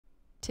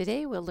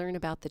Today we'll learn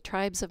about the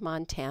tribes of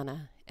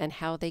Montana and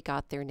how they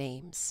got their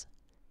names.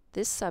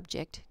 This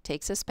subject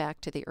takes us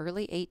back to the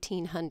early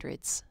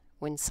 1800s,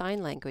 when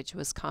sign language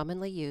was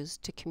commonly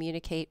used to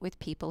communicate with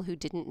people who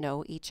didn't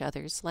know each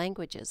other's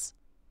languages.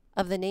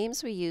 Of the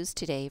names we use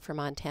today for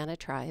Montana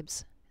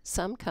tribes,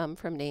 some come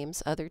from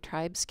names other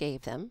tribes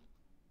gave them,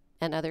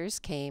 and others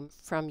came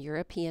from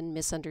European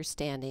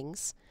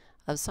misunderstandings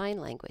of sign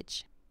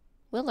language.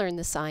 We'll learn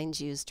the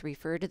signs used to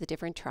refer to the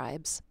different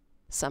tribes,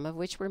 some of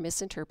which were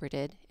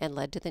misinterpreted and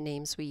led to the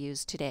names we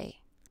use today.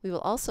 We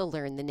will also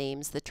learn the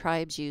names the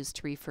tribes used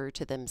to refer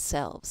to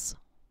themselves.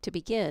 To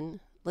begin,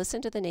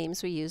 listen to the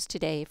names we use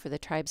today for the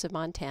tribes of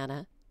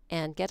Montana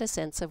and get a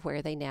sense of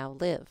where they now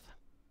live.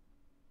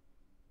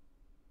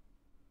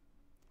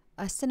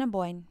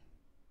 Assiniboine,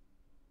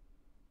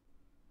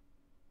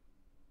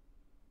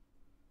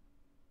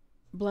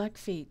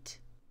 Blackfeet,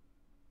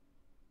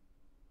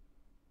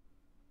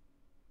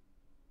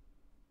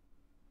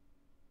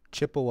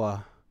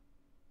 Chippewa,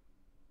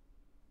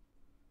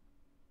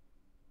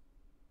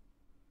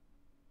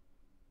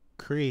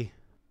 Cree,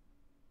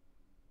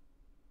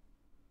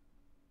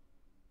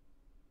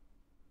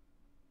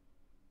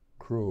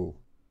 Crew,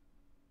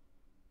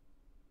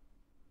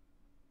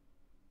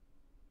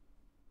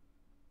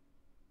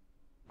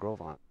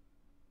 Grovant,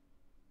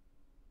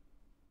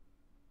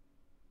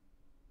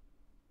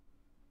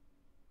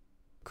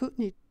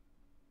 Kootenai,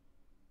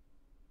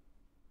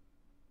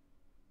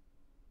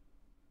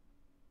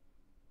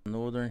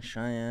 Northern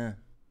Cheyenne,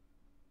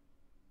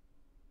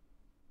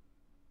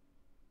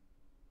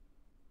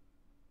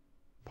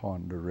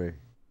 Pend Oreille,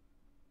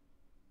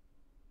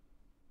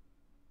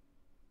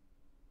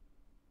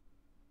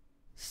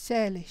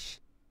 Salish,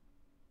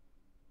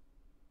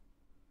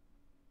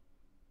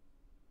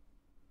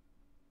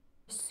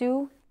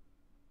 Sioux,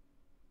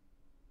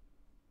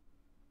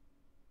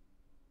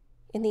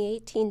 In the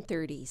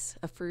 1830s,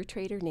 a fur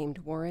trader named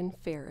Warren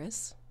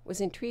Ferris was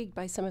intrigued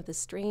by some of the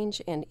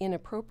strange and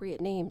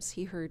inappropriate names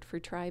he heard for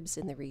tribes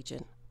in the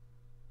region.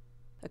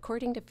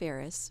 According to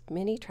Ferris,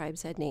 many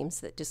tribes had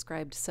names that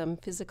described some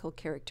physical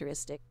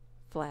characteristic: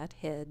 flat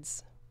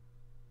heads,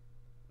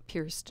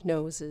 pierced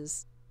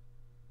noses,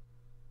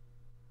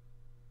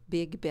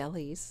 big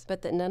bellies,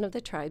 but that none of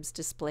the tribes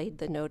displayed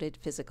the noted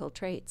physical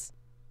traits.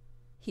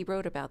 He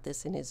wrote about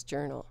this in his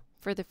journal.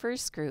 For the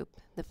first group,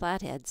 the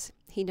Flatheads,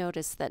 he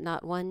noticed that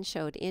not one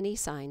showed any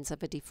signs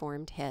of a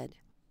deformed head.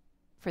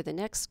 For the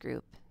next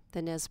group,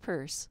 the Nez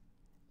Perce,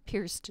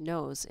 pierced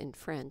nose in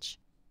French,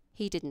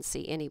 he didn't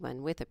see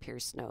anyone with a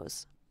pierced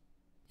nose.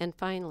 And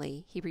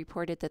finally, he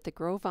reported that the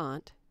Gros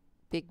Ventre,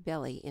 big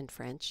belly in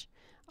French,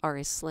 are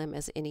as slim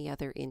as any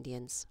other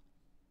Indians.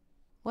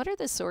 What are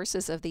the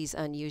sources of these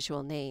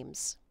unusual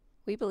names?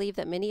 We believe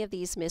that many of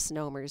these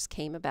misnomers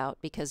came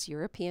about because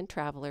European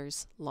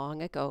travelers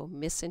long ago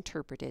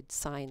misinterpreted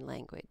sign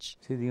language.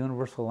 See, the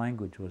universal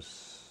language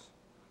was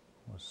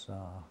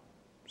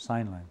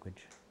sign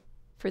language.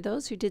 For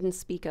those who didn't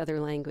speak other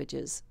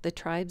languages, the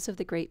tribes of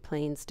the Great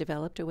Plains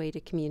developed a way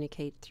to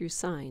communicate through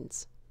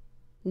signs.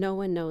 No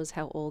one knows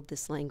how old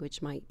this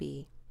language might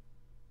be.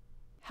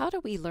 How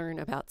do we learn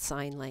about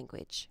sign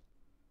language?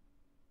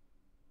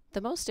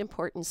 The most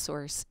important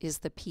source is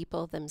the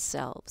people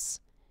themselves.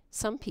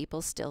 Some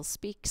people still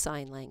speak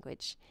sign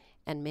language,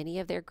 and many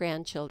of their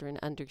grandchildren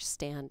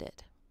understand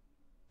it.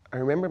 I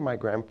remember my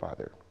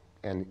grandfather,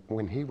 and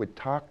when he would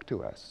talk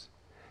to us,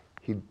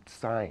 he'd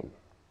sign.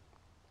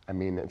 I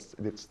mean,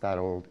 it's that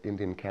old,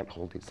 Indian can't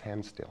hold his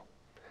hand still.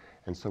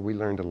 And so we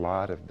learned a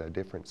lot of the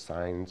different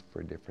signs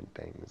for different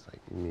things,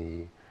 like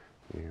me,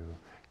 you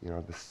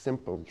know, the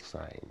simple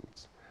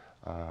signs.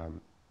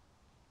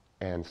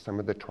 And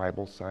some of the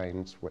tribal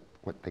signs,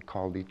 what they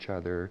called each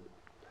other,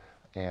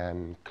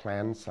 and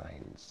clan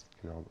signs.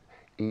 You know,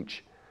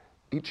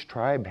 each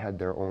tribe had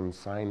their own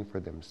sign for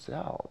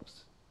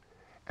themselves,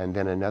 and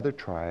then another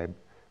tribe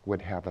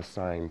would have a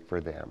sign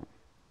for them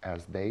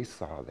as they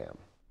saw them.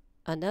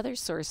 Another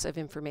source of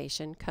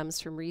information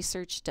comes from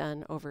research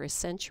done over a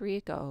century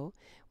ago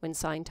when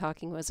sign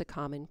talking was a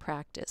common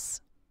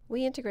practice.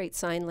 We integrate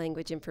sign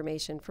language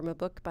information from a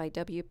book by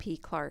W.P.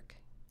 Clark,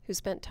 who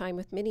spent time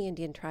with many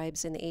Indian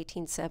tribes in the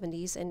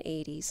 1870s and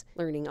 80s,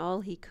 learning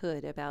all he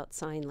could about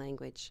sign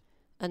language.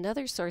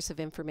 Another source of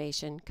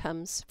information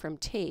comes from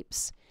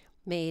tapes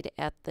made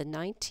at the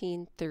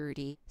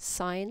 1930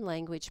 Sign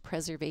Language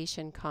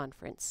Preservation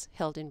Conference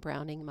held in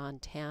Browning,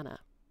 Montana.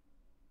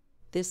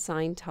 This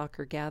sign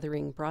talker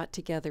gathering brought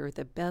together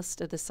the best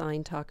of the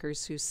sign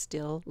talkers who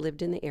still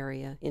lived in the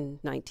area in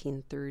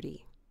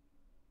 1930.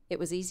 It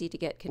was easy to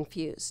get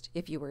confused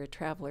if you were a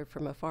traveler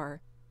from afar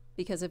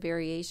because of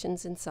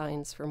variations in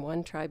signs from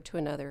one tribe to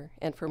another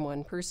and from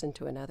one person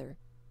to another.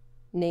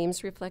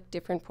 Names reflect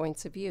different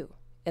points of view,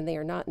 and they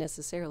are not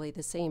necessarily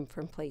the same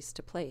from place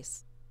to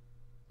place.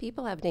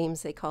 People have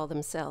names they call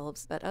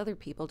themselves, but other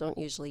people don't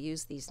usually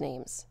use these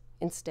names.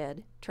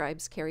 Instead,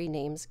 tribes carry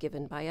names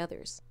given by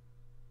others.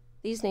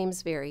 These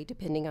names vary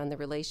depending on the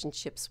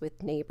relationships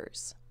with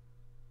neighbors.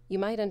 You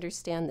might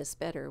understand this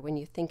better when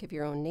you think of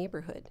your own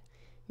neighborhood.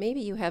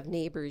 Maybe you have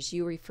neighbors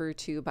you refer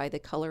to by the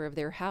color of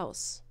their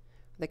house,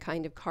 the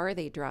kind of car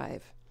they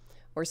drive,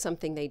 or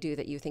something they do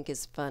that you think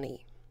is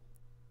funny.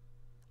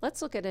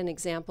 Let's look at an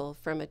example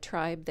from a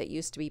tribe that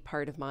used to be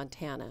part of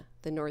Montana,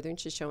 the Northern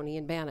Shoshone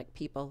and Bannock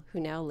people who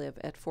now live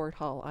at Fort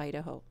Hall,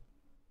 Idaho.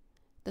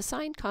 The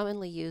sign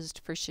commonly used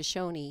for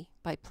Shoshone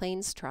by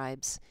Plains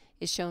tribes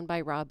is shown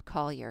by Rob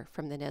Collier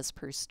from the Nez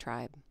Perce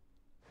tribe.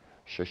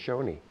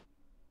 Shoshone.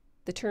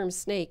 The term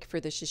snake for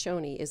the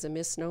Shoshone is a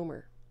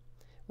misnomer.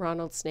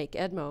 Ronald Snake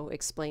Edmo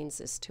explains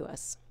this to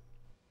us.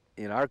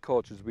 In our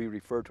cultures, we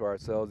refer to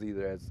ourselves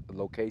either as a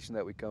location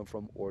that we come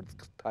from or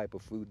the type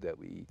of food that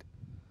we eat.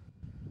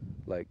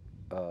 Like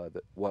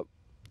what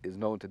is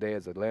known today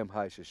as a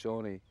Lemhi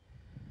Shoshone,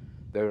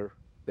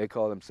 they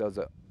call themselves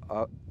a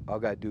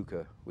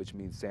Agaduka, which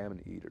means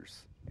salmon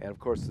eaters. And of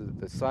course,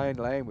 the sign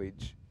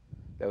language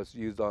that was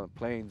used on the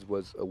plains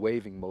was a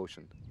waving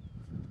motion.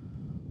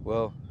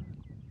 Well,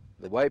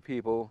 the white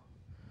people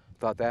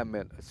thought that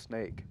meant a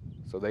snake,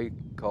 so they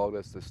called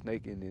us the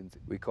Snake Indians.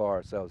 We call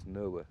ourselves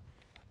Nuba,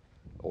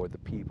 or the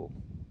people.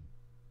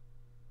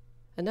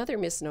 Another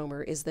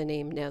misnomer is the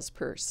name Nez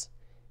Perce,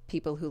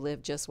 people who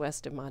live just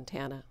west of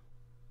Montana.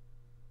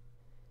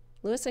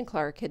 Lewis and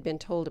Clark had been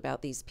told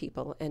about these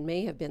people and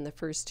may have been the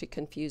first to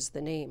confuse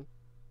the name.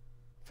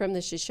 From the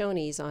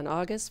Shoshones on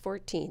August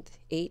 14,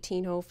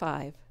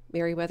 1805,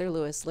 Meriwether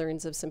Lewis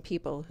learns of some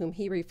people whom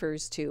he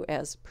refers to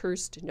as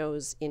pursed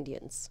nose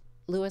Indians.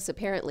 Lewis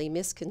apparently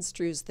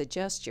misconstrues the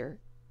gesture,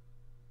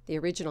 the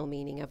original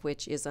meaning of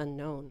which is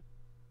unknown.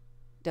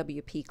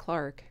 W.P.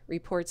 Clark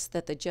reports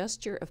that the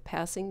gesture of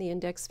passing the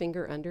index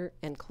finger under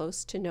and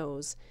close to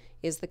nose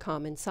is the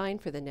common sign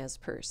for the Nez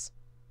Perce.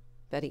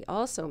 But he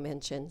also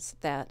mentions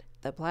that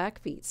the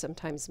Blackfeet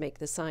sometimes make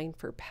the sign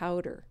for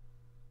powder,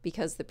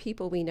 because the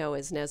people we know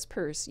as Nez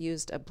Perce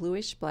used a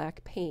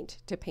bluish-black paint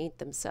to paint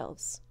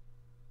themselves.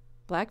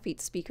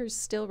 Blackfeet speakers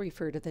still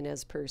refer to the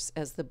Nez Perce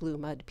as the Blue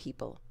Mud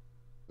people.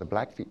 The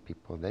Blackfeet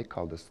people, they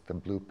called us the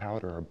blue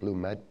powder or blue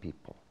mud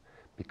people,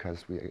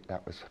 because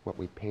that was what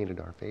we painted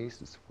our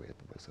faces with,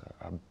 was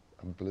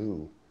a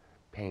blue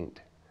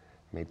paint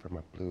made from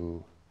a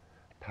blue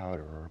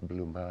powder or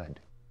blue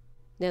mud.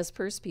 Nez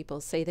Perce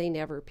people say they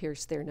never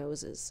pierce their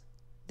noses.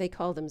 They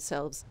call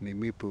themselves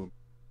Nimipu.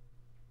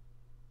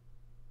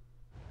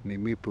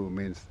 Nimipu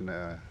means,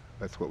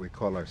 that's what we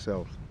call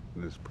ourselves,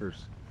 Nez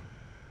Perce.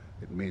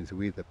 It means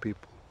we the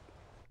people.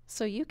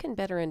 So you can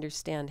better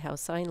understand how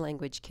sign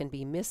language can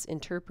be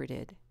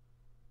misinterpreted.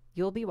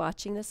 You'll be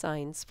watching the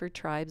signs for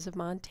tribes of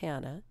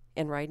Montana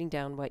and writing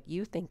down what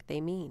you think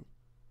they mean.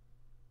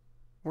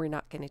 We're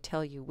not going to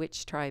tell you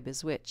which tribe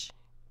is which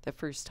the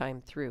first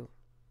time through.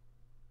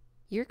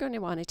 You're going to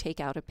want to take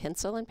out a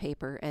pencil and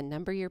paper and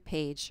number your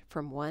page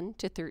from 1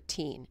 to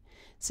 13,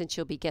 since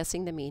you'll be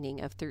guessing the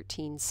meaning of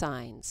 13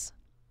 signs.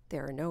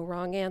 There are no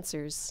wrong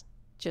answers.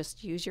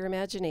 Just use your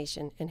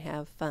imagination and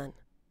have fun.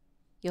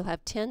 You'll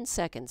have 10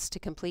 seconds to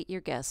complete your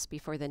guess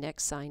before the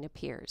next sign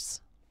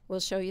appears. We'll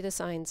show you the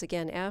signs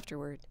again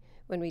afterward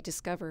when we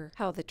discover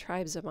how the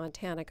tribes of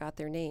Montana got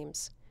their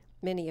names,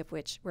 many of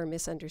which were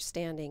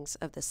misunderstandings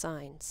of the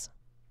signs.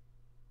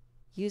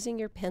 Using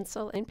your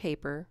pencil and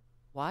paper,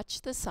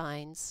 watch the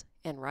signs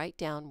and write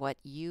down what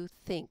you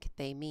think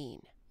they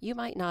mean. You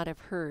might not have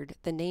heard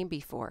the name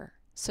before,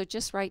 so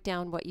just write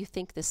down what you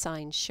think the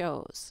sign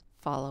shows,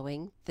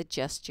 following the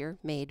gesture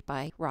made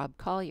by Rob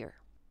Collier.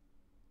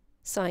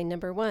 Sign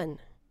number 1.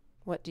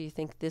 What do you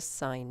think this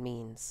sign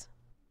means?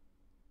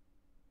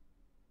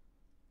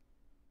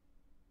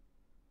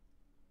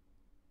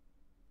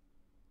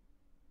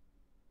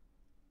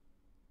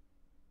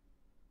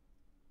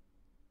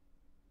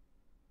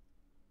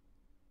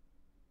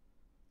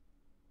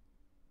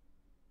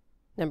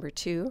 Number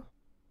 2.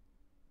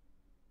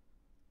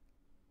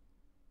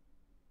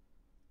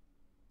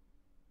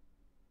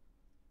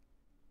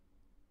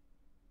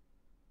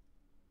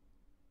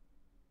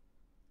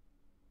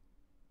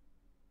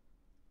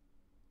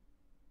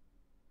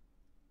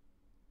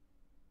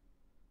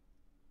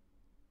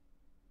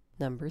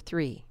 Number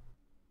 3.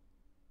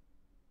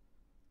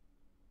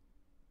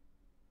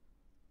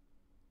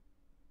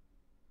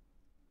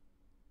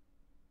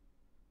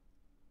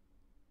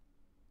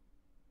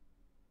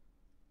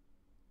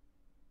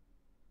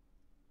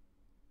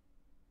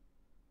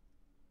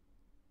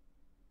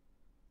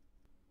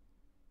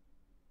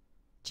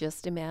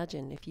 Just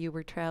imagine if you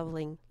were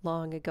traveling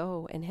long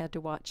ago and had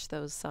to watch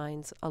those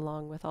signs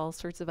along with all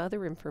sorts of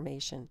other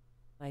information.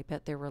 I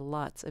bet there were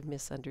lots of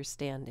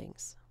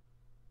misunderstandings.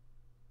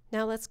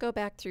 Now let's go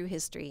back through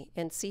history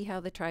and see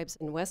how the tribes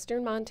in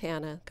western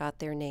Montana got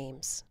their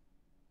names.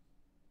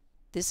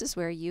 This is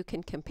where you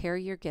can compare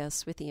your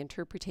guess with the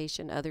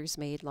interpretation others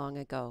made long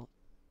ago.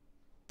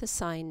 The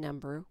sign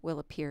number will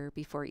appear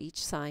before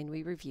each sign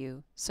we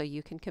review so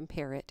you can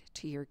compare it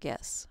to your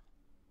guess.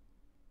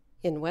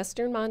 In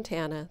western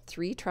Montana,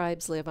 3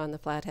 tribes live on the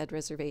Flathead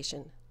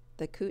Reservation: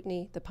 the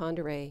Kootenai, the Pend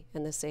Oreille,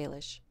 and the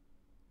Salish.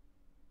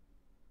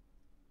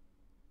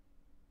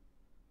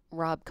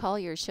 Rob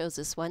Collier shows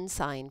us one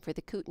sign for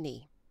the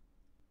Kootenai.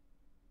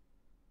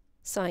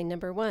 Sign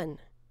number 1.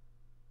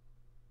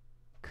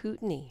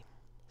 Kootenai,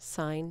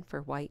 sign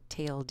for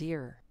white-tailed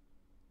deer.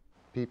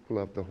 People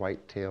of the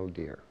white-tailed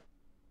deer.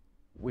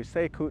 We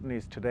say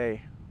Kootenays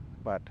today,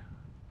 but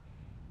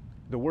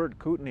the word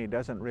Kootenai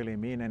doesn't really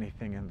mean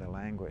anything in the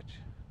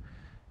language.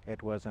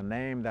 It was a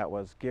name that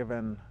was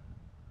given,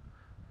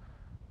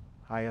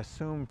 I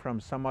assume, from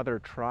some other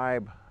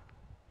tribe,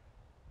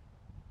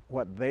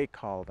 what they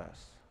called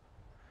us.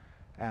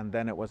 And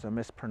then it was a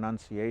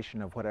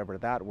mispronunciation of whatever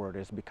that word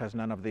is, because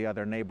none of the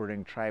other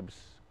neighboring tribes,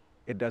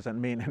 it doesn't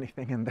mean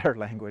anything in their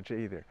language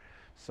either.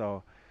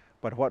 So,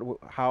 but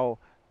how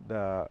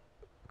the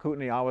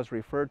Kootenai always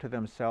referred to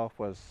themselves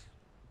was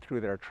through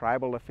their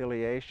tribal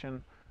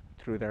affiliation,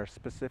 through their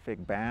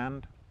specific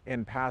band.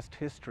 In past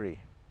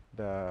history,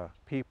 the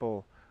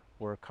people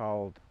were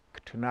called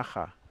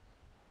Ktunaxa,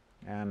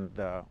 and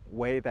the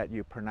way that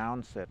you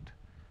pronounce it,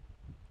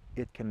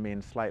 it can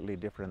mean slightly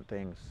different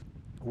things.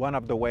 One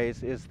of the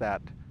ways is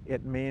that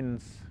it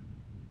means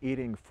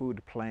eating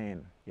food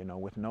plain, you know,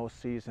 with no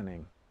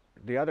seasoning.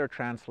 The other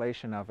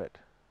translation of it,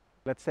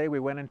 let's say we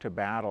went into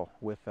battle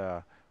with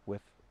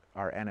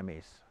our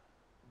enemies,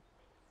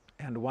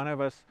 and one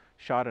of us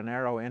shot an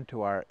arrow into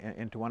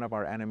one of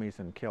our enemies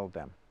and killed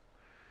them.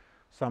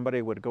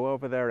 Somebody would go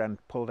over there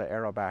and pull the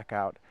arrow back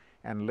out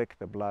and lick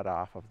the blood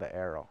off of the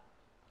arrow.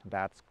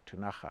 That's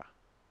Ktunaxa.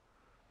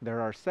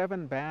 There are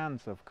 7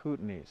 bands of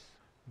Kootenays.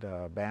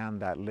 The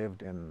band that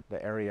lived in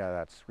the area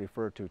that's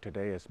referred to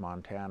today as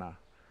Montana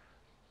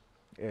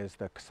is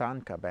the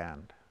Xanka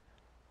band.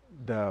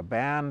 The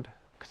band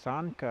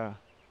Xanka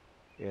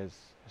is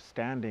a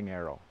standing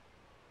arrow.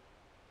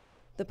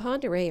 The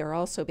Pend Oreille are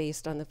also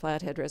based on the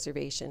Flathead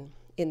Reservation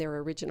in their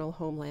original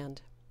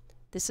homeland.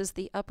 This is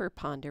the Upper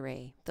Pend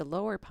Oreille. The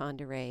Lower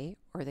Pend Oreille,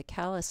 or the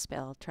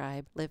Kalispel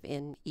tribe, live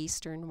in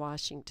eastern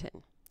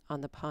Washington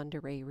on the Pend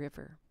Oreille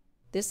River.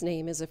 This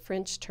name is a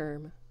French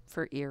term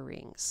for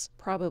earrings,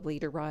 probably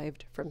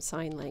derived from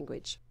sign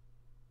language.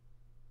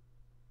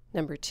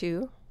 Number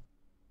 2,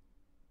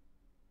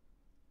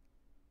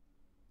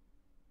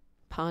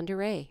 Pend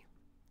Oreille.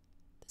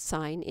 The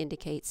sign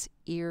indicates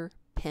ear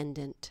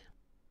pendant.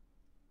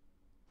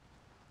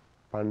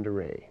 Pend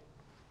Oreille.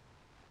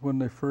 When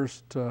they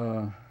first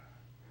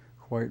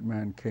white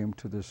man came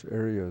to this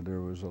area,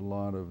 there was a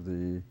lot of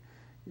the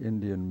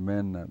Indian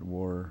men that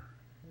wore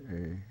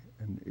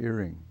an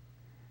earring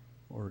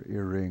or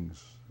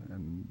earrings,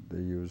 and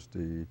they used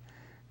the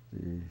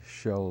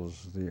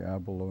shells, the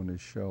abalone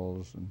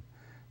shells, and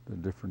the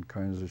different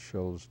kinds of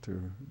shells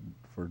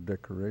for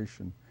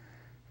decoration.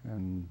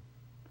 And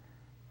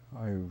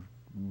I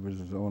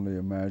was only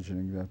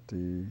imagining that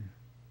the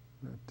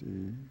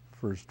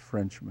first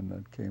Frenchman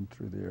that came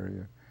through the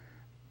area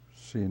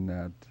seen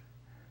that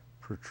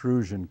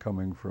protrusion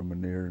coming from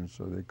an ear, and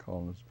so they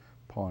call it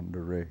Pend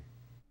Oreille.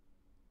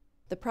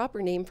 The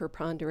proper name for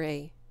Pend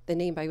Oreille, the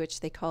name by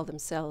which they call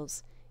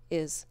themselves,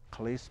 is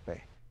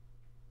Kalispe.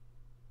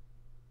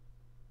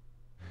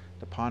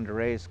 The Pend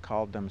Oreilles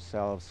called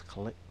themselves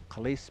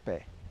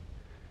Kalispe,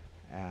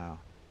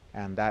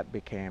 and that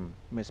became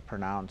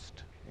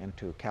mispronounced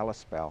into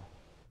Kalispel.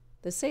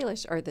 The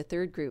Salish are the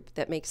third group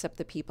that makes up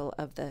the people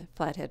of the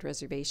Flathead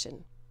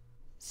Reservation.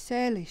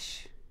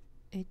 Salish,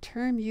 a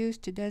term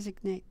used to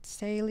designate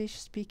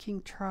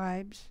Salish-speaking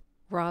tribes.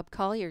 Rob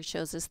Collier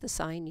shows us the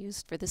sign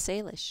used for the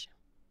Salish.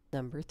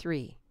 Number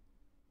 3.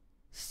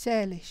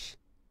 Salish.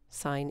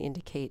 Sign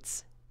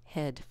indicates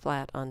head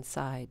flat on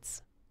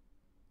sides.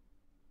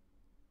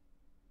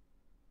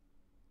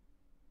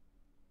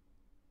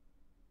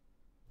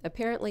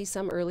 Apparently,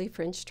 some early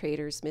French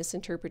traders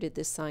misinterpreted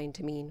this sign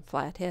to mean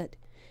flathead,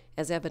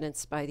 as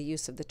evidenced by the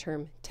use of the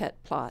term tête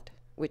plate,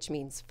 which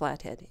means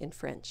flathead in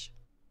French.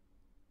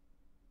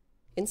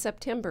 In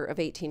September of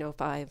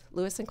 1805,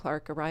 Lewis and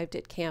Clark arrived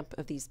at camp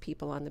of these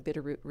people on the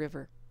Bitterroot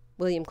River.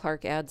 William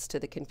Clark adds to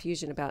the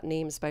confusion about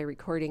names by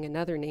recording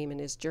another name in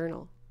his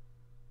journal.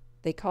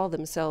 They call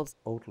themselves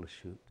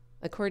Otleshoot.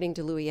 According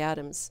to Louis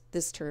Adams,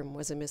 this term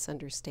was a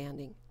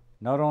misunderstanding.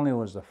 Not only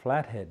was the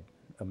flathead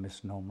a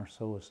misnomer,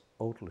 so was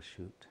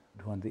Otleshoot.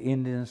 When the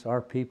Indians,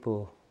 our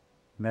people,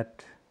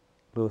 met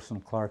Lewis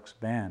and Clark's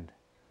band,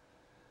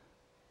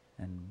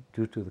 and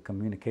due to the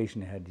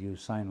communication they had to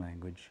use sign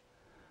language,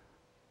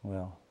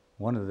 well,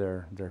 one of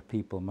their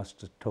people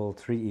must have told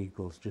 3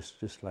 eagles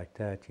just like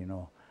that, you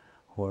know,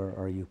 where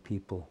are you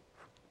people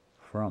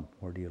from?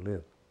 Where do you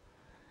live?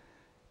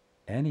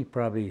 And he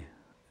probably,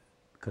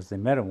 because they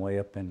met him way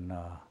up in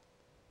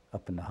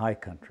the high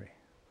country,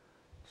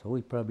 so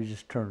he probably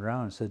just turned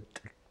around and said,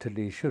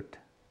 "Tlishut,"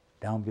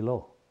 down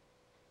below.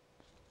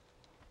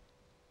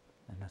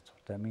 And that's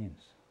what that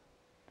means.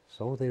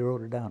 So they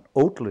wrote it down,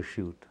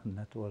 Otleshoot, and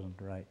that wasn't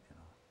right, you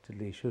know.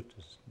 Tlishut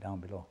is down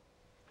below.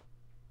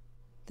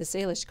 The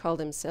Salish call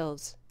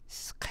themselves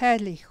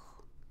Skalich,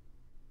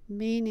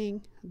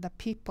 meaning the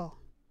people.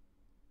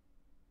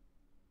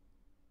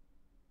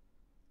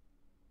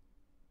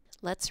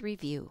 Let's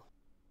review.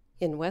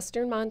 In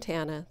western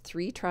Montana,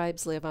 3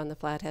 tribes live on the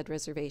Flathead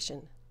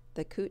Reservation: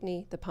 the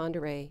Kootenai, the Pend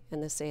Oreille,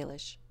 and the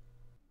Salish.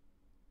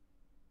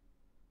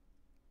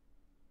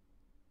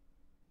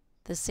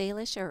 The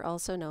Salish are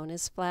also known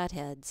as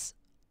flatheads,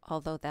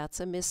 although that's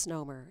a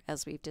misnomer,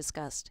 as we've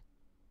discussed.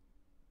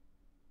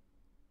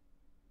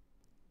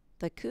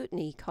 The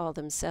Kootenai call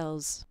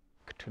themselves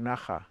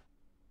Ktunacha,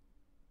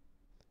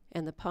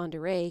 and the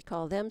Ponderay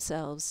call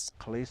themselves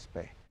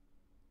Kalispe.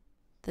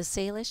 The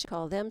Salish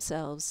call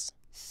themselves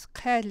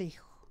Skellig,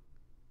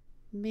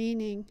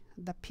 meaning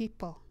the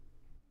people.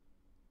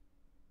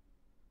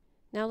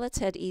 Now let's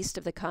head east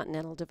of the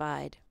Continental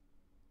Divide.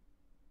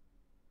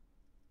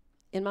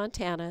 In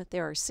Montana,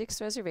 there are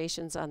 6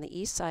 reservations on the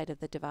east side of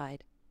the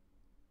divide.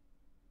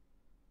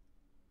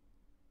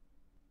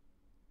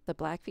 The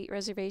Blackfeet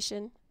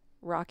Reservation,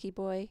 Rocky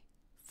Boy,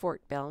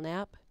 Fort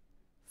Belknap,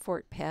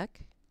 Fort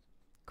Peck,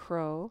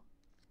 Crow,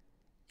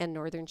 and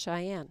Northern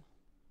Cheyenne.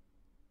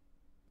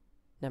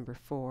 Number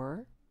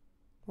 4.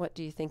 What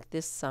do you think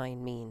this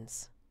sign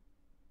means?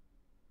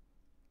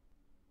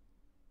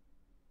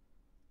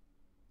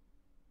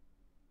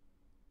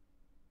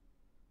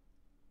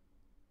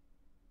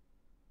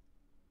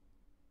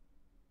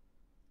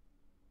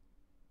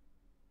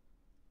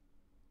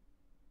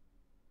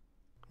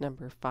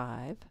 Number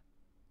 5.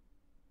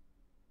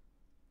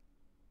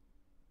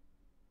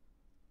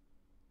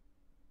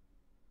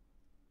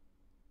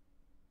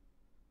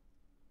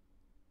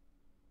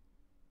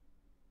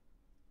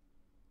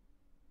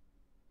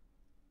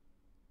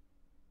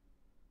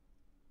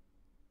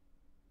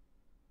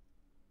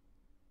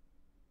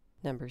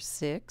 Number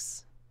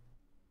 6.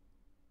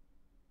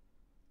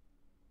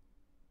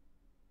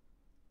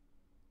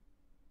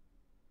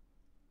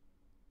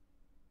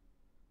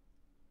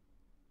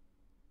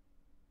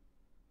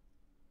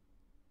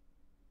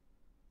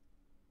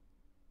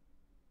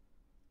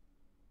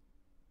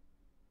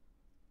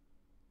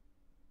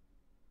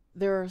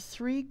 There are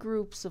 3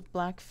 groups of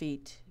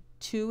Blackfeet,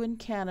 2 in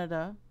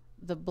Canada,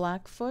 the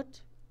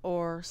Blackfoot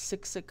or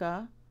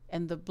Siksika,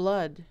 and the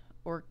Blood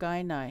or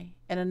Kainai,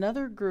 and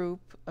another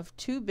group of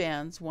 2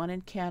 bands, one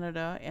in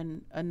Canada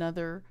and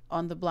another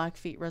on the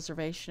Blackfeet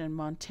Reservation in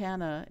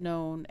Montana,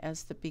 known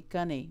as the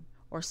Piikani,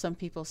 or some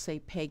people say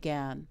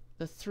Pagan.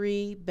 The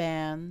 3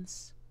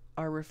 bands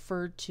are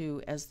referred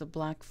to as the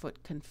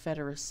Blackfoot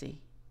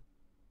Confederacy.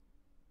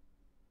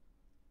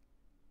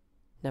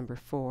 Number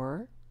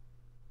 4.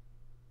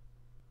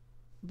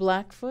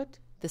 Blackfoot.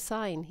 The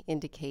sign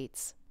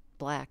indicates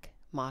black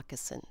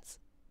moccasins.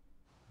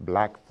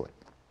 Blackfoot.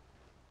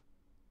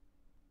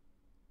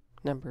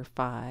 Number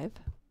 5.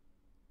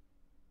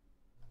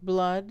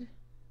 Blood.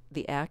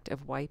 The act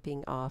of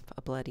wiping off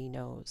a bloody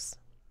nose.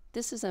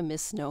 This is a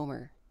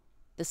misnomer.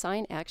 The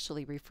sign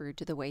actually referred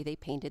to the way they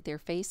painted their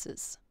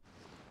faces.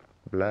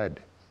 Blood.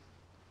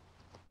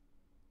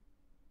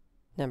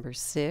 Number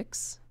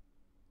 6.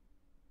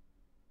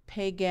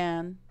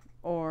 Pagan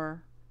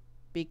or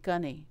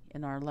Piikani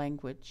in our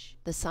language.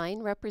 The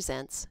sign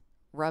represents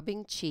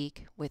rubbing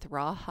cheek with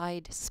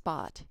rawhide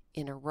spot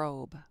in a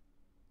robe.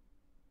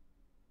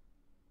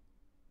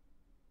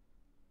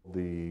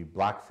 The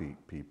Blackfeet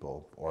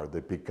people, or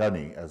the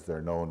Piikani as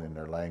they're known in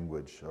their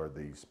language, or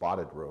the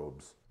spotted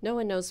robes. No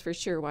one knows for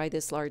sure why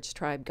this large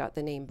tribe got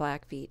the name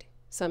Blackfeet.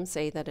 Some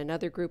say that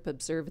another group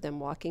observed them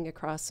walking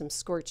across some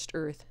scorched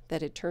earth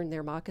that had turned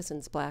their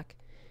moccasins black,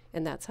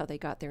 and that's how they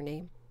got their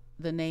name.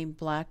 The name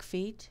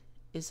Blackfeet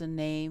is a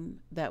name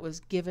that was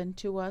given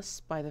to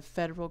us by the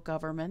federal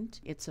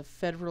government. It's a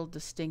federal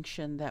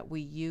distinction that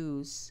we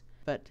use,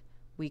 but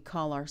we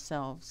call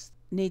ourselves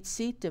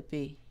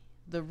Nitsitapi,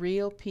 the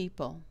real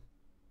people.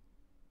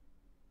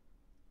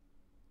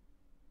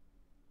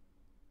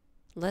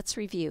 Let's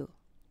review.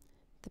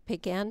 The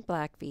Pagan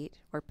Blackfeet,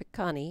 or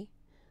Piikani,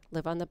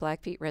 live on the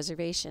Blackfeet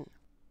Reservation.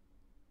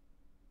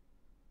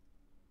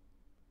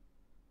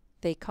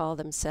 They call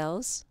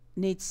themselves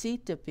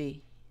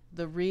Nitsitapi,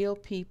 the real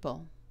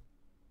people.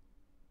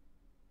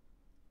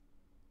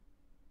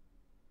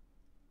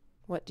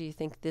 What do you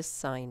think this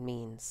sign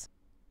means?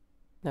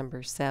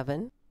 Number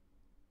 7.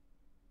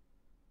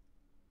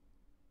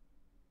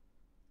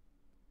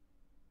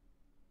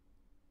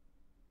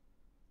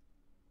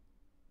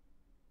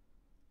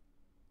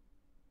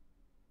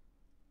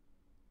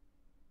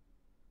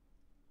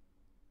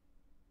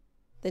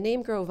 The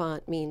name Gros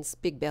Ventre means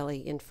big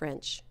belly in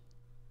French.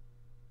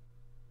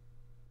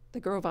 The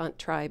Gros Ventre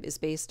tribe is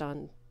based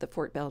on the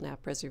Fort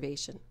Belknap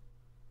Reservation.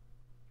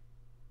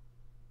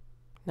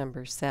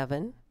 Number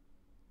 7.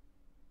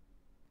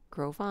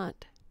 Gros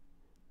Ventre,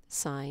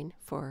 sign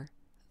for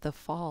the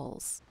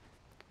falls.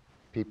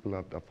 People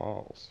of the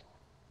falls.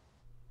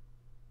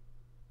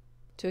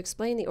 To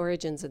explain the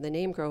origins of the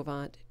name Gros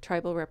Ventre,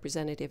 tribal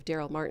representative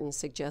Daryl Martin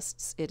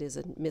suggests it is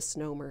a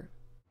misnomer.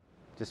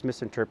 This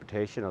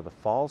misinterpretation of the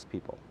falls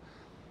people.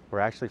 We're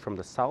actually from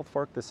the South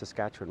Fork of the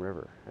Saskatchewan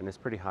River, and it's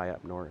pretty high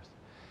up north.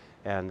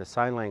 And the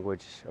sign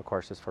language, of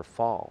course, is for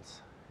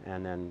falls.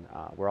 And then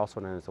we're also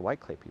known as the white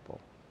clay people,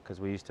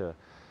 because we used to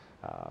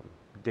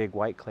dig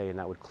white clay and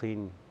that would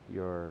clean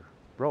your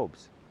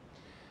robes.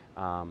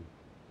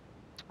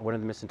 One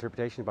of the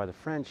misinterpretations by the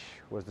French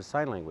was the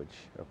sign language.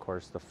 Of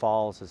course, the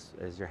falls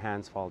is your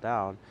hands fall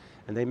down,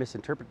 and they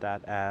misinterpret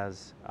that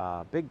as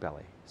big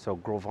belly. So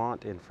gros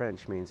ventre in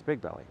French means big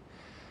belly.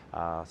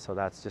 So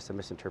that's just a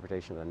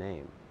misinterpretation of the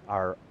name.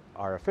 Our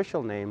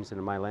official names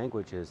in my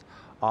language is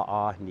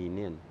A'a Ni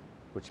Nin,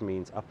 which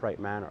means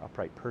upright man or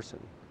upright person,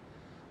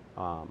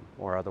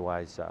 or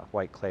otherwise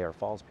white clay or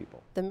falls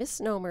people. The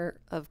misnomer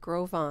of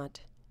gros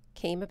ventre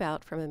came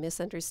about from a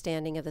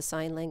misunderstanding of the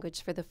sign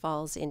language for the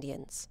Falls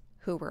Indians,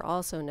 who were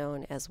also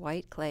known as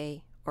white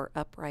clay or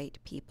upright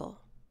people.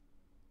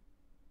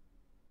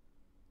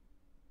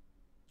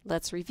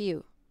 Let's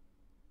review.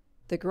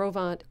 The gros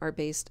ventre are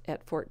based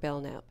at Fort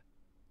Belknap.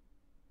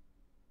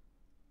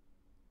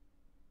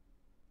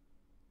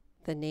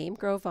 The name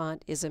gros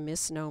ventre is a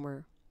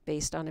misnomer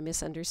based on a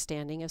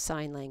misunderstanding of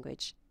sign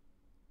language.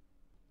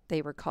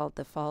 They were called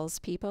the Falls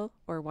people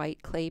or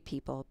white clay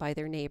people by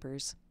their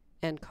neighbors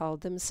and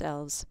called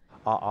themselves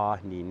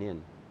A'a Ni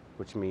Nin,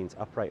 which means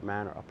upright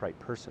man or upright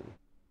person.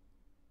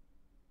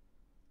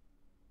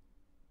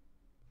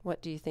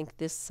 What do you think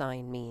this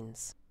sign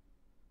means?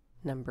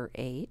 Number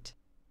 8.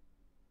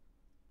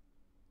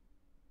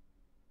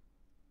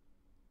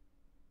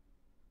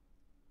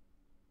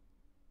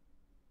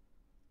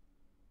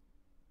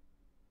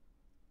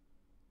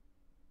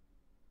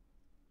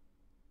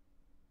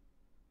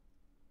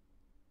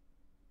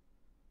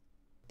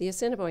 The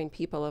Assiniboine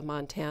people of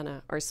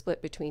Montana are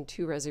split between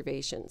two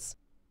reservations,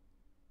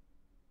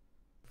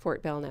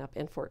 Fort Belknap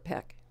and Fort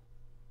Peck.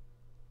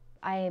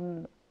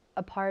 I'm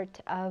a part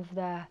of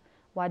the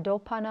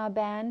Wadopana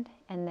band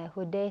and the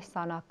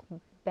Hude-Sanak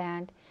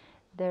band.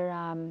 They're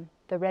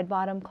the Red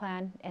Bottom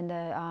clan and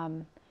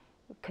the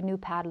canoe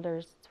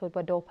paddlers. That's what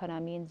Wadopana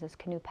means, is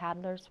canoe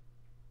paddlers.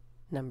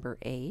 Number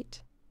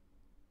 8.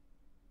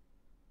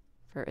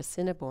 For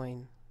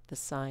Assiniboine, the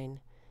sign,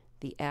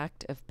 the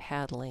act of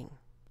paddling,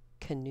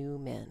 canoe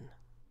men.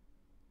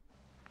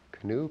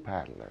 Canoe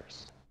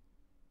paddlers.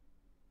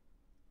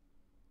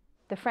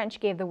 The French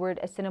gave the word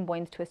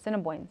Assiniboines to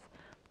Assiniboines,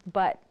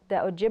 but the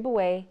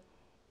Ojibwe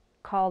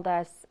called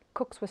us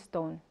cooks with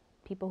stone.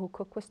 People who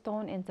cook with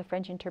stone, and the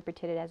French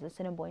interpreted it as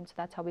Assiniboine, so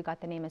that's how we got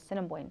the name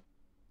Assiniboine.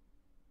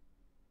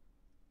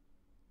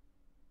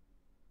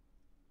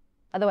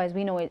 Otherwise,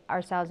 we know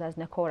ourselves as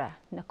Nakota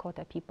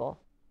people.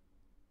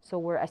 So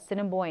we're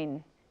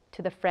Assiniboine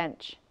to the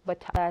French,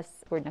 but to us,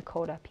 we're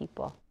Nakota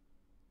people.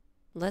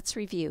 Let's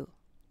review.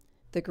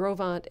 The gros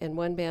ventre and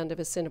one band of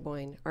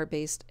Assiniboine are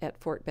based at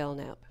Fort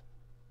Belknap.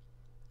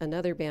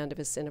 Another band of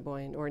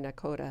Assiniboine, or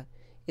Nakota,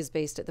 is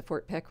based at the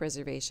Fort Peck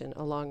Reservation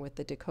along with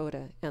the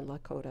Dakota and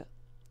Lakota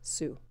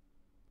Sioux.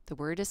 The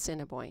word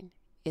Assiniboine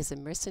is a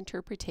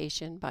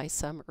misinterpretation by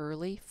some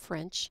early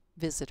French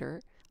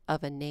visitor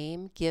of a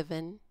name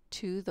given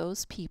to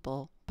those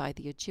people by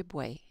the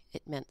Ojibwe.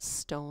 It meant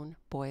stone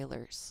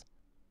boilers.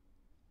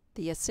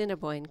 The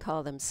Assiniboine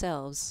call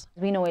themselves,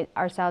 we know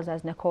ourselves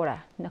as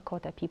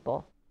Nakota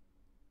people.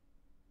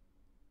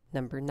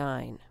 Number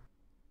 9.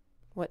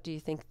 What do you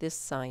think this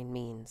sign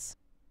means?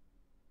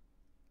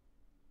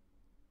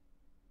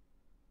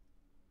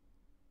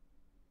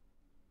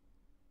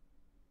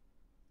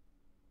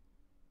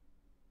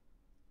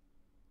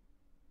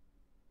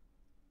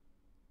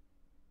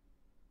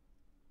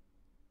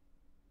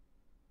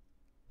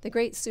 The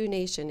Great Sioux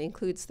Nation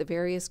includes the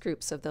various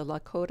groups of the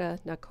Lakota,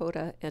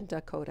 Nakota, and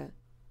Dakota.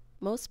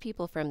 Most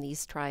people from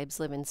these tribes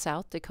live in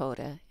South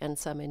Dakota and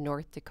some in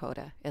North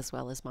Dakota, as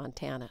well as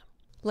Montana.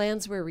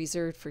 Lands were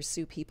reserved for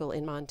Sioux people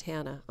in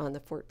Montana on the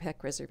Fort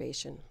Peck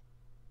Reservation.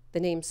 The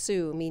name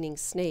Sioux, meaning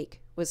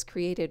snake, was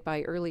created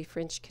by early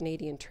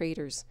French-Canadian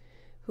traders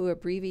who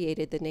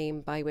abbreviated the name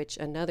by which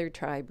another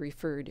tribe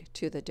referred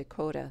to the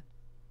Dakota,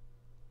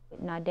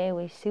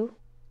 Nadewe Sioux,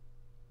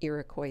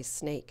 Iroquois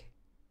snake.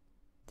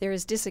 There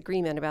is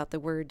disagreement about the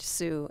word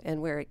Sioux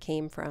and where it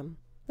came from.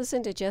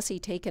 Listen to Jesse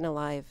Taken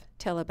Alive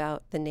tell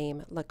about the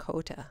name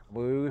Lakota.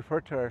 We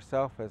refer to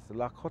ourselves as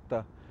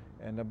Lakota,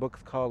 and the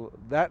book's called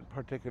that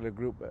particular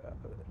group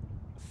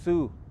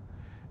Sioux.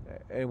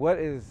 And what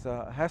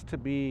has to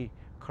be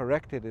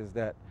corrected is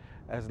that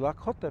as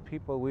Lakota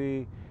people,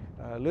 we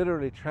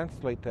literally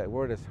translate that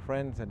word as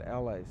friends and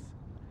allies.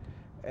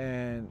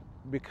 And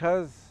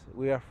because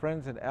we are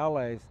friends and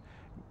allies,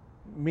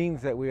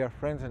 means that we are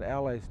friends and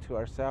allies to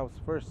ourselves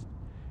first,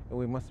 and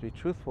we must be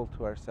truthful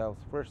to ourselves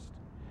first.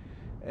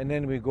 And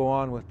then we go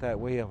on with that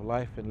way of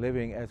life and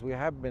living as we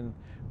have been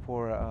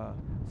for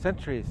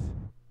centuries.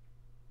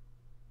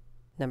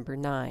 Number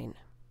 9.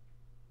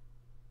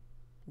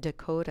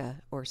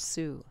 Dakota or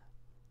Sioux.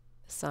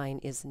 The sign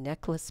is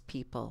necklace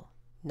people,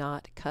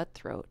 not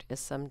cutthroat as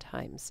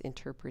sometimes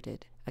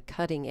interpreted. A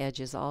cutting edge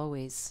is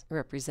always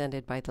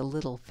represented by the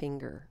little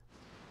finger.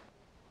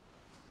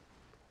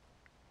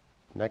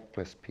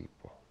 Necklace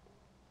people.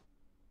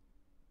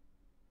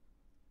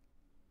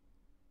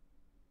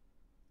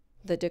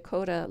 The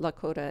Dakota,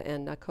 Lakota,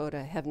 and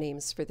Nakota have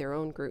names for their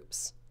own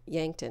groups.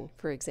 Yankton,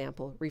 for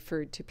example,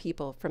 referred to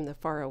people from the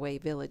faraway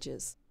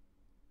villages.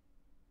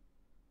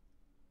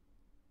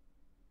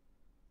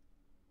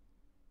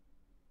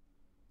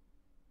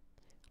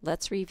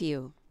 Let's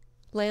review.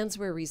 Lands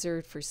were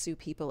reserved for Sioux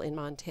people in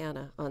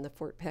Montana on the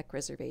Fort Peck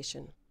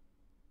Reservation.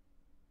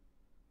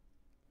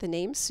 The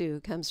name Sioux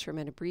comes from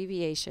an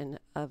abbreviation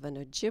of an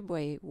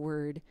Ojibwe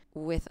word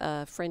with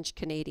a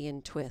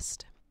French-Canadian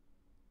twist.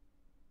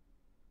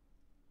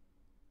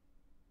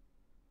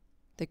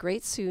 The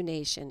Great Sioux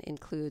Nation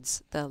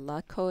includes the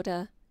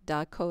Lakota,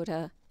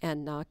 Dakota,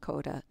 and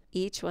Nakota.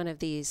 Each one of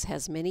these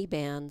has many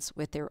bands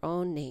with their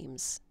own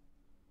names.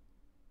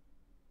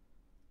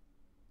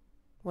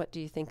 What do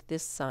you think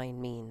this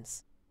sign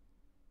means?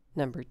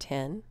 Number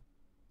 10.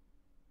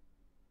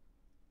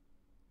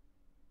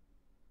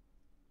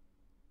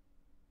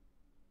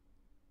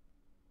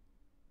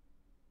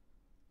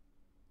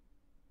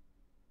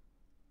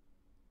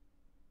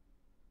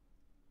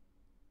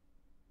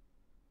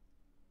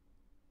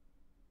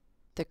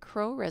 The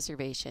Crow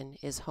Reservation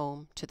is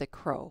home to the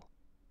Crow.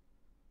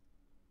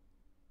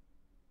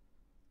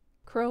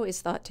 Crow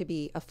is thought to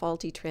be a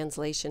faulty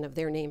translation of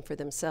their name for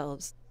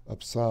themselves.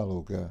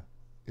 Apsaloga.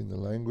 In the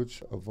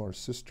language of our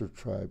sister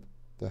tribe,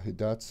 the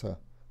Hidatsa,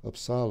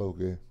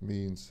 Apsaloge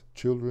means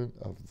children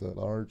of the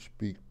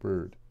large-beaked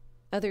bird.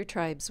 Other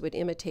tribes would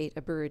imitate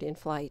a bird in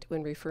flight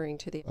when referring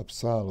to the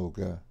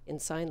Apsaloga in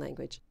sign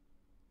language.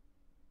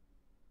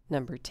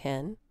 Number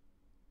 10.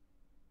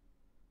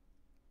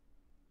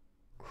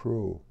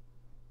 Crow,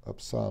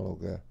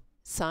 Apsaloga.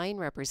 Sign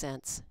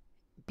represents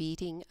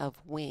beating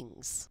of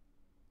wings.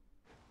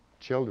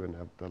 Children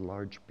of the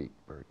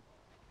large-beaked bird.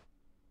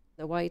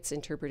 The whites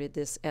interpreted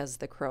this as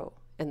the Crow,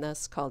 and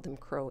thus called them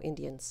Crow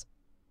Indians.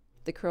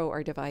 The Crow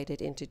are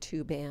divided into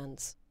two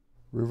bands.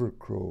 River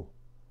Crow,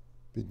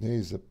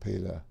 Bineza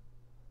Pela,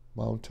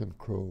 Mountain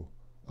Crow,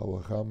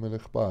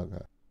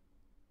 Awahamelechbaga.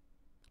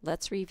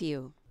 Let's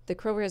review. The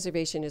Crow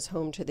Reservation is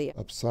home to the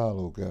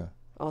Apsaloga,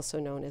 also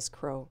known as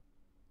Crow.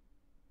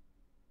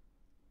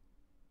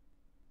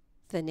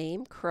 The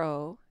name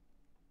Crow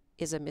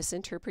is a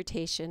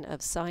misinterpretation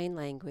of sign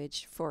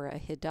language for a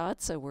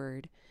Hidatsa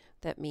word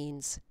that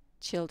means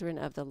children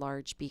of the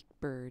large-beaked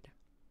bird.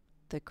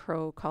 The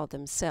Crow called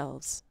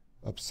themselves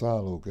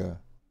Apsaloga.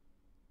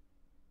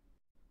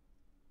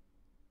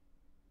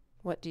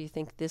 What do you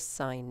think this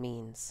sign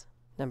means?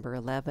 Number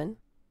 11.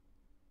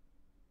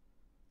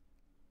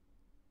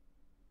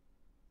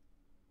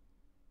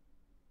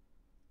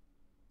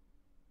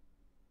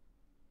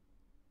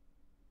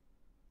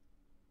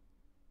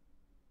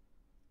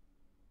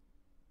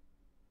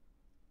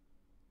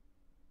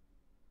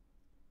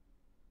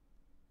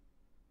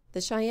 The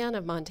Cheyenne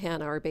of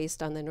Montana are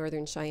based on the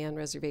Northern Cheyenne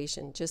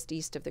Reservation, just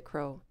east of the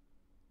Crow.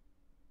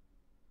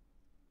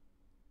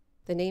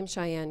 The name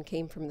Cheyenne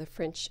came from the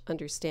French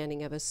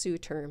understanding of a Sioux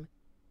term.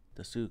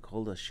 The Sioux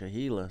called us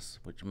Shahilas,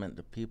 which meant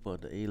the people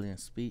of the alien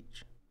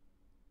speech.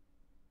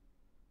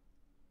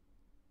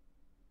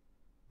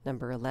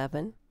 Number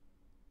 11.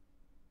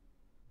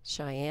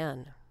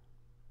 Cheyenne.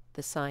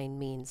 The sign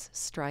means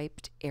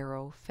striped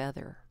arrow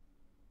feather.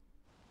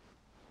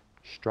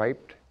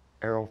 Striped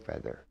arrow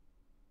feather.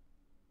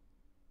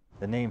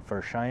 The name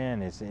for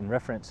Cheyenne is in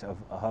reference of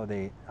how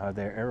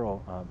their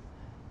arrow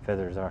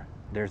feathers are.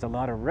 There's a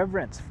lot of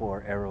reverence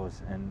for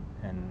arrows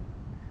and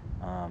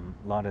a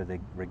lot of the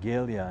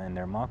regalia in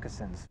their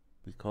moccasins.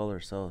 We call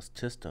ourselves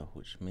Tista,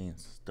 which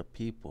means the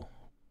people.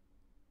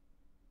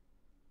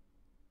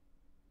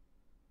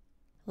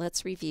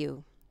 Let's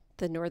review.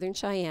 The Northern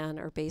Cheyenne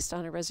are based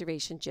on a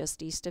reservation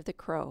just east of the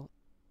Crow.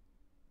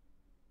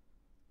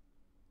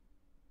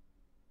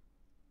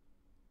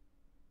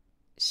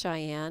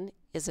 Cheyenne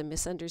is a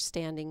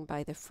misunderstanding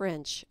by the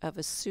French of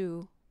a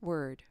Sioux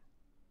word.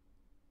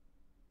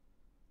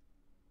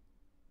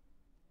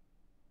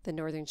 The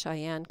Northern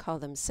Cheyenne call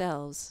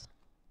themselves.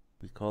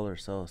 We call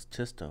ourselves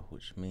Tista,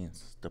 which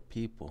means the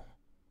people.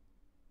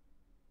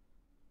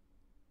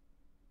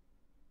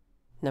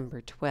 Number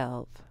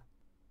 12.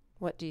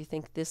 What do you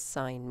think this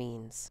sign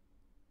means?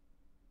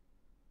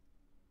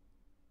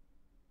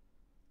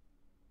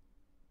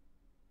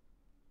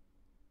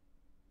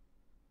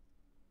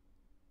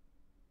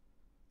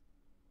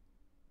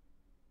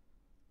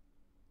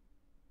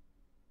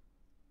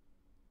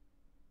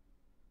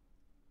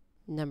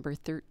 Number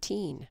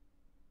 13.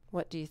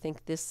 What do you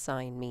think this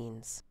sign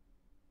means?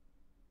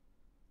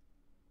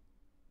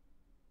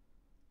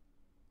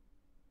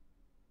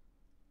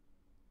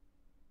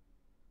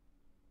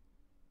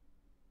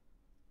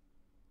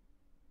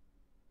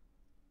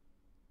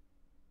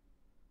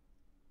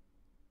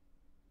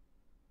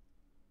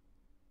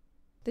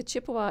 The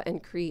Chippewa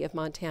and Cree of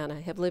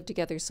Montana have lived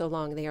together so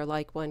long they are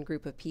like one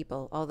group of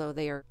people, although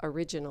they are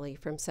originally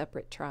from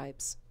separate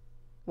tribes.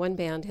 One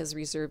band has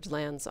reserved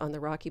lands on the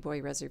Rocky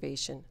Boy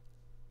Reservation.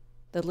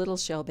 The Little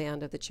Shell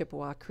Band of the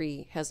Chippewa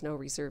Cree has no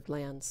reserved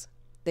lands.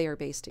 They are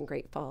based in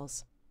Great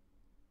Falls.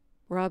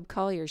 Rob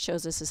Collier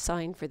shows us a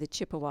sign for the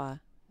Chippewa,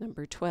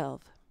 number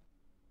 12.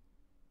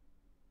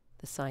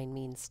 The sign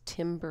means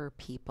timber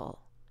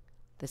people,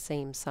 the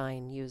same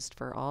sign used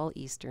for all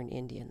Eastern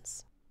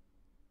Indians.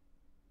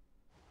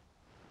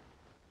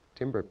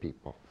 Timber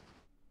people.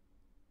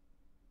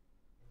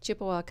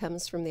 Chippewa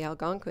comes from the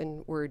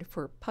Algonquin word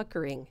for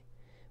puckering,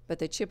 but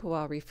the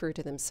Chippewa refer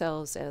to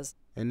themselves as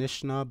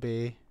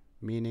Anishinaabe,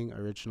 meaning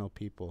original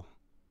people.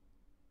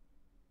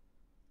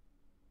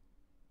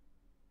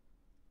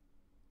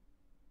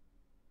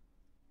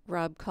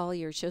 Rob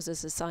Collier shows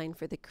us a sign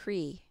for the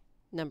Cree,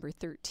 number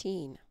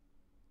 13.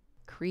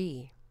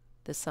 Cree,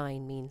 the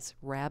sign means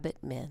rabbit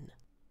men.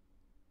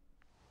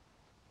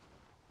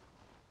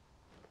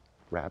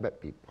 Rabbit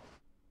people.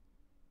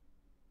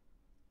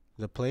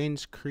 The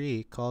Plains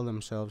Cree call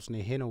themselves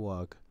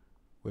Nehinawag,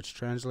 which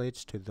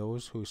translates to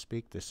those who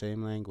speak the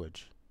same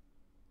language.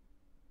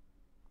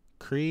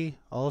 Cree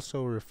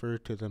also refer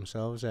to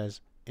themselves as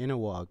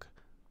Inawag,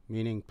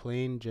 meaning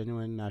plain,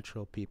 genuine,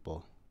 natural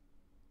people.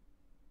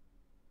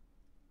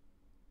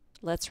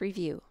 Let's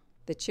review.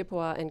 The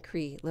Chippewa and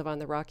Cree live on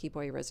the Rocky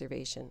Boy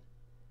Reservation.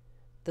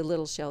 The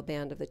Little Shell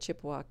Band of the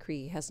Chippewa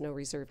Cree has no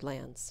reserved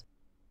lands.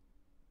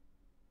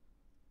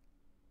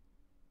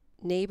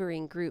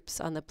 Neighboring groups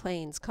on the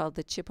plains called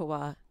the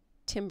Chippewa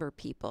Timber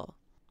People.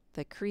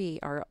 The Cree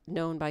are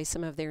known by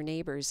some of their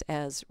neighbors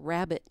as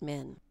Rabbit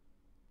Men.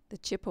 The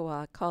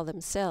Chippewa call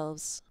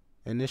themselves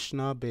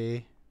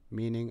Anishinaabe,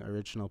 meaning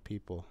original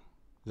people.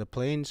 The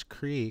Plains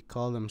Cree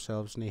call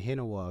themselves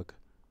Nehinawag,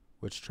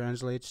 which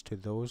translates to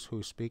those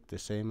who speak the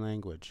same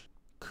language.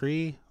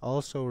 Cree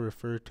also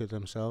refer to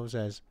themselves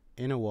as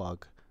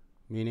Inawag,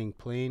 meaning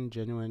plain,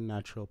 genuine,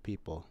 natural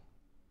people.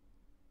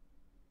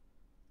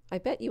 I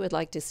bet you would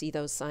like to see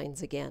those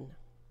signs again.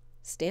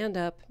 Stand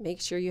up, make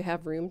sure you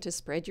have room to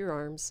spread your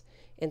arms,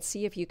 and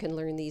see if you can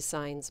learn these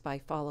signs by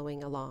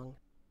following along.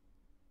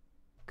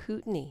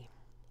 Kootenai,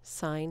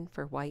 sign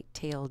for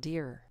white-tailed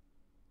deer.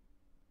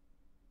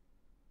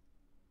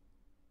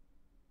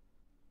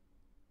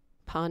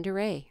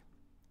 Ponderay,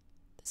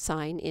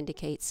 sign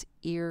indicates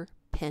ear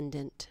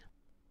pendant.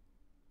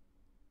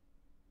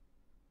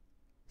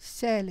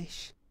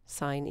 Salish,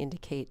 sign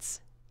indicates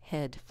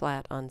head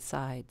flat on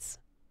sides.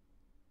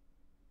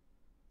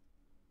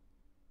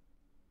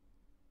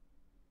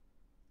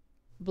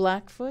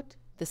 Blackfoot,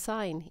 the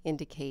sign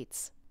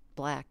indicates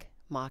black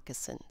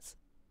moccasins.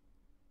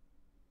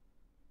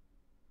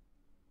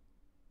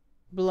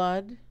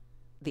 Blood,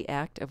 the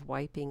act of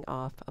wiping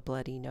off a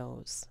bloody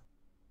nose.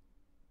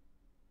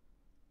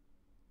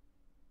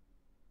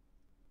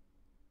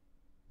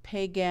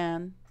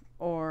 Pagan,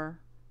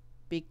 or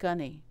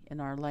Bikani in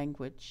our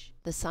language.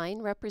 The sign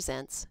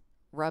represents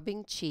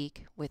rubbing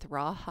cheek with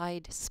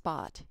rawhide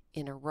spot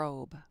in a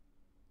robe.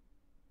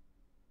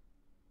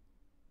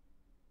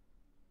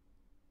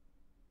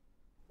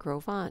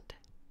 Grovant,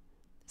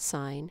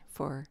 sign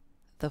for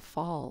the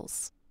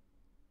falls.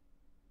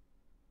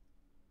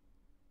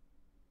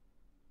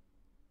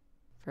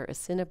 For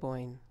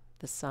Assiniboine,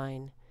 the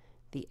sign,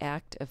 the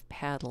act of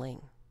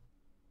paddling.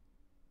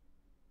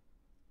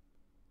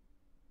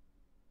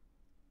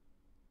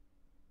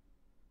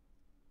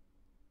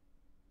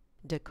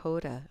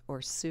 Dakota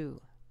or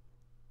Sioux,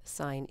 the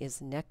sign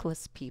is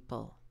necklace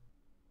people.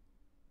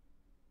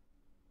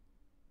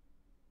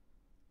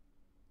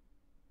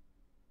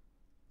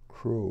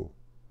 Crow,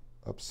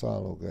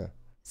 Upsaloga.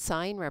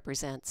 Sign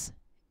represents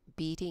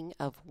beating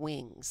of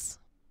wings.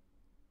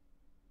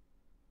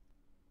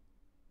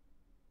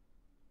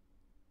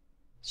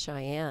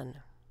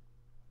 Cheyenne,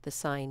 the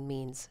sign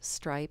means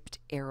striped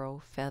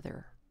arrow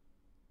feather.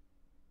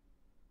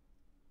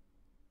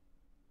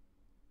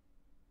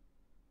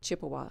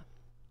 Chippewa,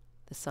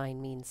 the sign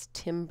means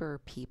timber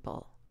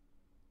people.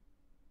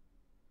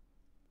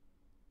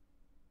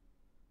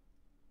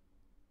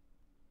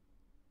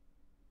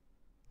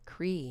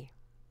 Cree,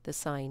 the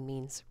sign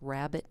means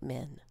rabbit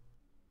men.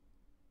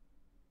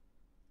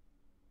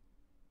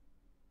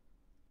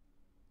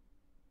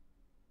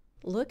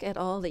 Look at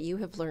all that you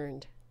have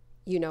learned.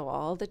 You know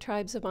all the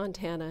tribes of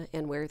Montana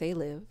and where they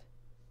live.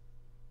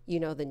 You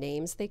know the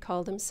names they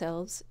call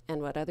themselves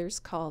and what others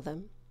call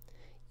them.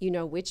 You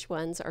know which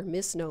ones are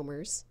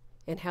misnomers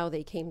and how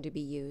they came to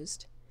be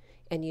used.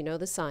 And you know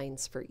the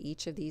signs for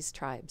each of these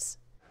tribes.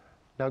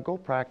 Now go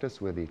practice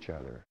with each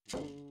other.